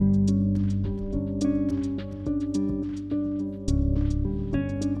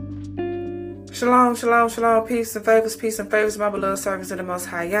Shalom, shalom, shalom, peace and favors, my beloved servants of the Most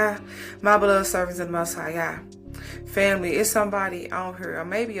High Yah, my beloved servants of the Most High Yah. Family, it's somebody on here, or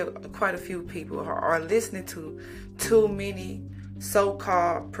maybe quite a few people are listening to too many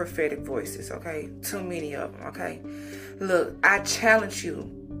so-called prophetic voices, okay? Too many of them, okay? Look, I challenge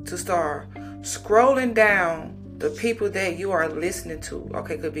you to start scrolling down the people that you are listening to,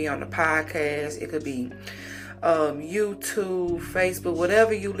 okay? It could be on the podcast, it could be YouTube, Facebook,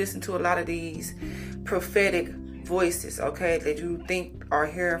 whatever you listen to. A lot of these prophetic voices, okay, that you think are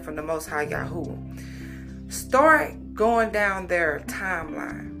hearing from the Most High Yahuwah. Start going down their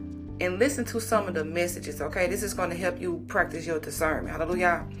timeline and listen to some of the messages, okay? This is going to help you practice your discernment.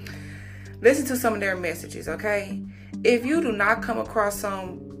 Hallelujah. Listen to some of their messages, okay? If you do not come across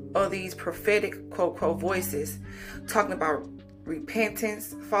some of these prophetic quote voices talking about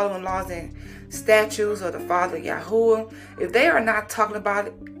repentance, following laws and statutes of the Father Yahuwah, if they are not talking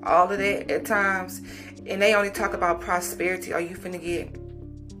about all of that at times, and they only talk about prosperity, or you finna get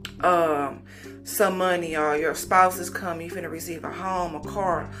some money, or your spouse is coming, you finna receive a home, a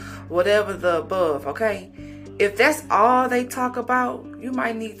car, whatever the above, okay? If that's all they talk about, you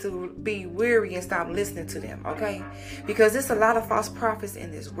might need to be weary and stop listening to them, okay? Because there's a lot of false prophets in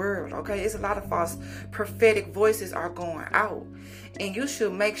this world, okay? It's a lot of false prophetic voices are going out. And you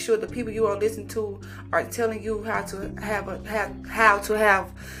should make sure the people you are listening to are telling you how to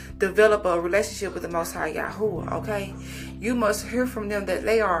develop a relationship with the Most High Yahuwah, okay? You must hear from them that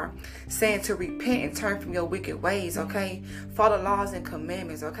they are saying to repent and turn from your wicked ways, okay? Follow laws and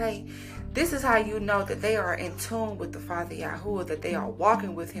commandments, okay? This is how you know that they are in tune with the Father Yahuwah, that they are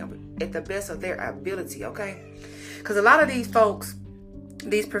walking with Him at the best of their ability, okay? Because a lot of these folks,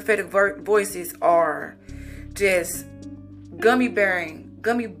 these prophetic voices are just gummy bearing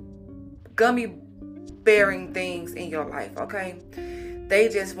things in your life, okay? They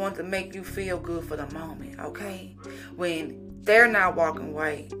just want to make you feel good for the moment, okay? When they're not walking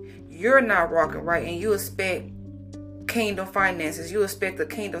right, you're not walking right, and you expect kingdom finances, you expect a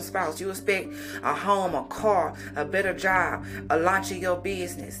kingdom spouse, you expect a home, a car, a better job, a launch of your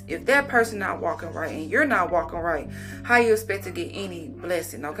business. If that person not walking right and you're not walking right, how you expect to get any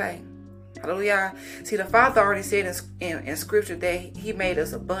blessing, okay? Hallelujah. See, the Father already said in scripture that He made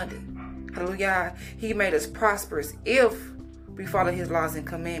us abundant. Hallelujah. He made us prosperous if we follow His laws and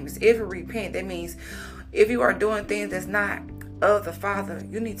commandments. If we repent, that means if you are doing things that's not of the Father,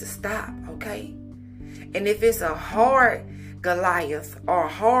 you need to stop, okay? And if it's a hard Goliath or a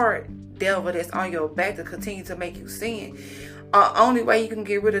hard devil that's on your back to continue to make you sin, only way you can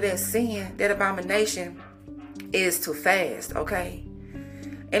get rid of that sin, that abomination, is to fast, okay?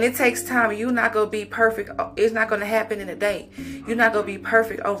 And it takes time. You're not going to be perfect. It's not going to happen in a day. You're not going to be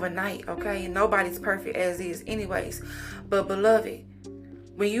perfect overnight, okay? And nobody's perfect as is anyways. But beloved,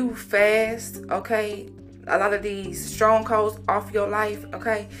 when you fast, okay, a lot of these strongholds off your life,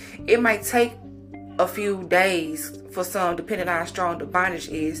 okay, it might take a few days for some, depending on how strong the bondage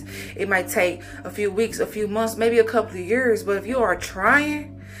is. It might take a few weeks, a few months, maybe a couple of years. But if you are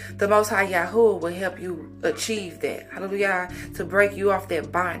trying, the Most High Yahuwah will help you achieve that. Hallelujah. To break you off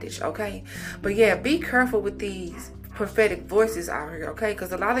that bondage, okay? But yeah, be careful with these prophetic voices out here, okay?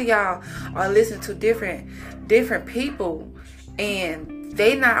 Because a lot of y'all are listening to different people, and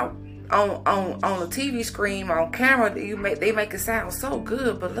they not on the TV screen, on camera. They make it sound so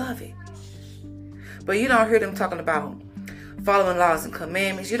good, beloved. But you don't hear them talking about following laws and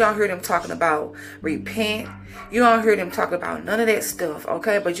commandments. You don't hear them talking about repent. You don't hear them talking about none of that stuff,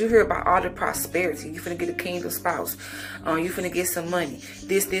 okay? But you hear about all the prosperity. You finna get a kingdom spouse. You finna get some money.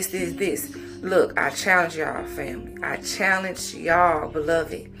 This. Look, I challenge y'all, family. I challenge y'all,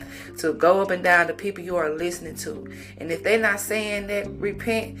 beloved, to go up and down the people you are listening to. And if they're not saying that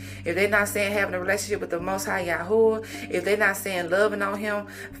repent, if they're not saying having a relationship with the Most High Yahuwah, if they're not saying loving on Him,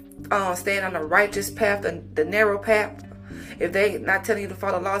 staying on the righteous path, the narrow path, if they not telling you to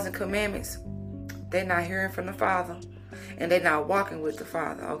follow laws and commandments, they're not hearing from the Father, and they're not walking with the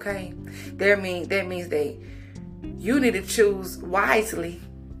Father, okay? That means you need to choose wisely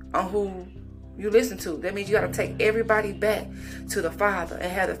on who you listen to. That means you got to take everybody back to the Father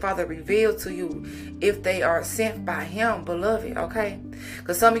and have the Father reveal to you if they are sent by Him, beloved, okay?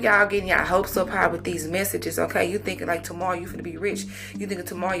 Because some of y'all getting your hopes up high with these messages, okay? You thinking like tomorrow you finna be rich. You thinking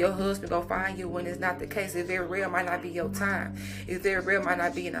tomorrow your husband gonna find you, when it's not the case. If very real, might not be your time. If very real, might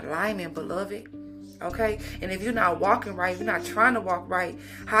not be in alignment, beloved. Okay? And if you're not walking right, if you're not trying to walk right,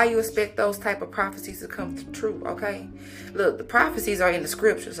 how you expect those type of prophecies to come true? Okay? Look, the prophecies are in the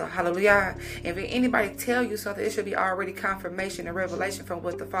scriptures. So hallelujah. And if anybody tell you something, it should be already confirmation and revelation from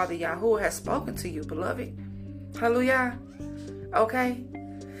what the Father Yahuwah has spoken to you, beloved. Hallelujah. Okay?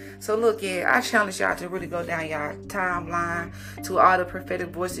 So look, yeah, I challenge y'all to really go down y'all timeline to all the prophetic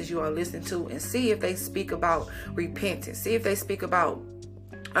voices you are listening to and see if they speak about repentance. See if they speak about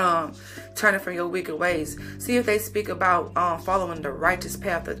turning from your wicked ways. See if they speak about following the righteous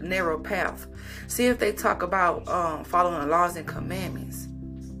path, the narrow path. See if they talk about following the laws and commandments.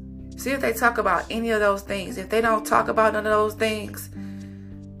 See if they talk about any of those things. If they don't talk about none of those things,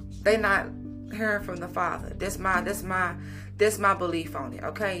 they not hearing from the Father. That's my belief on it.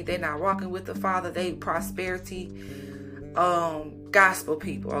 Okay, they're not walking with the Father. They prosperity gospel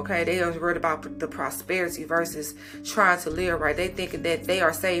people. Okay, they are worried about the prosperity versus trying to live right. They thinking that they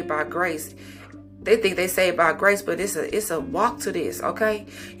are saved by grace. They think they saved by grace, but it's a walk to this. Okay,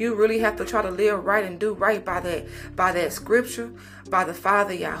 you really have to try to live right and do right by that scripture, by the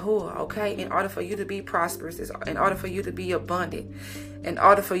Father Yahuwah. Okay, in order for you to be prosperous, in order for you to be abundant, in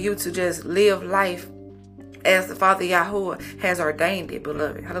order for you to just live life as the Father Yahuwah has ordained it,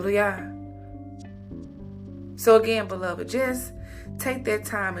 beloved. Hallelujah. So again, beloved, just take that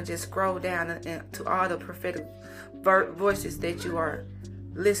time and just scroll down and to all the prophetic voices that you are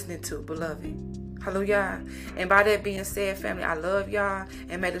listening to, beloved. Hallelujah. And by that being said, family, I love y'all.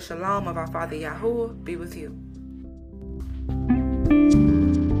 And may the shalom of our Father Yahuwah be with you.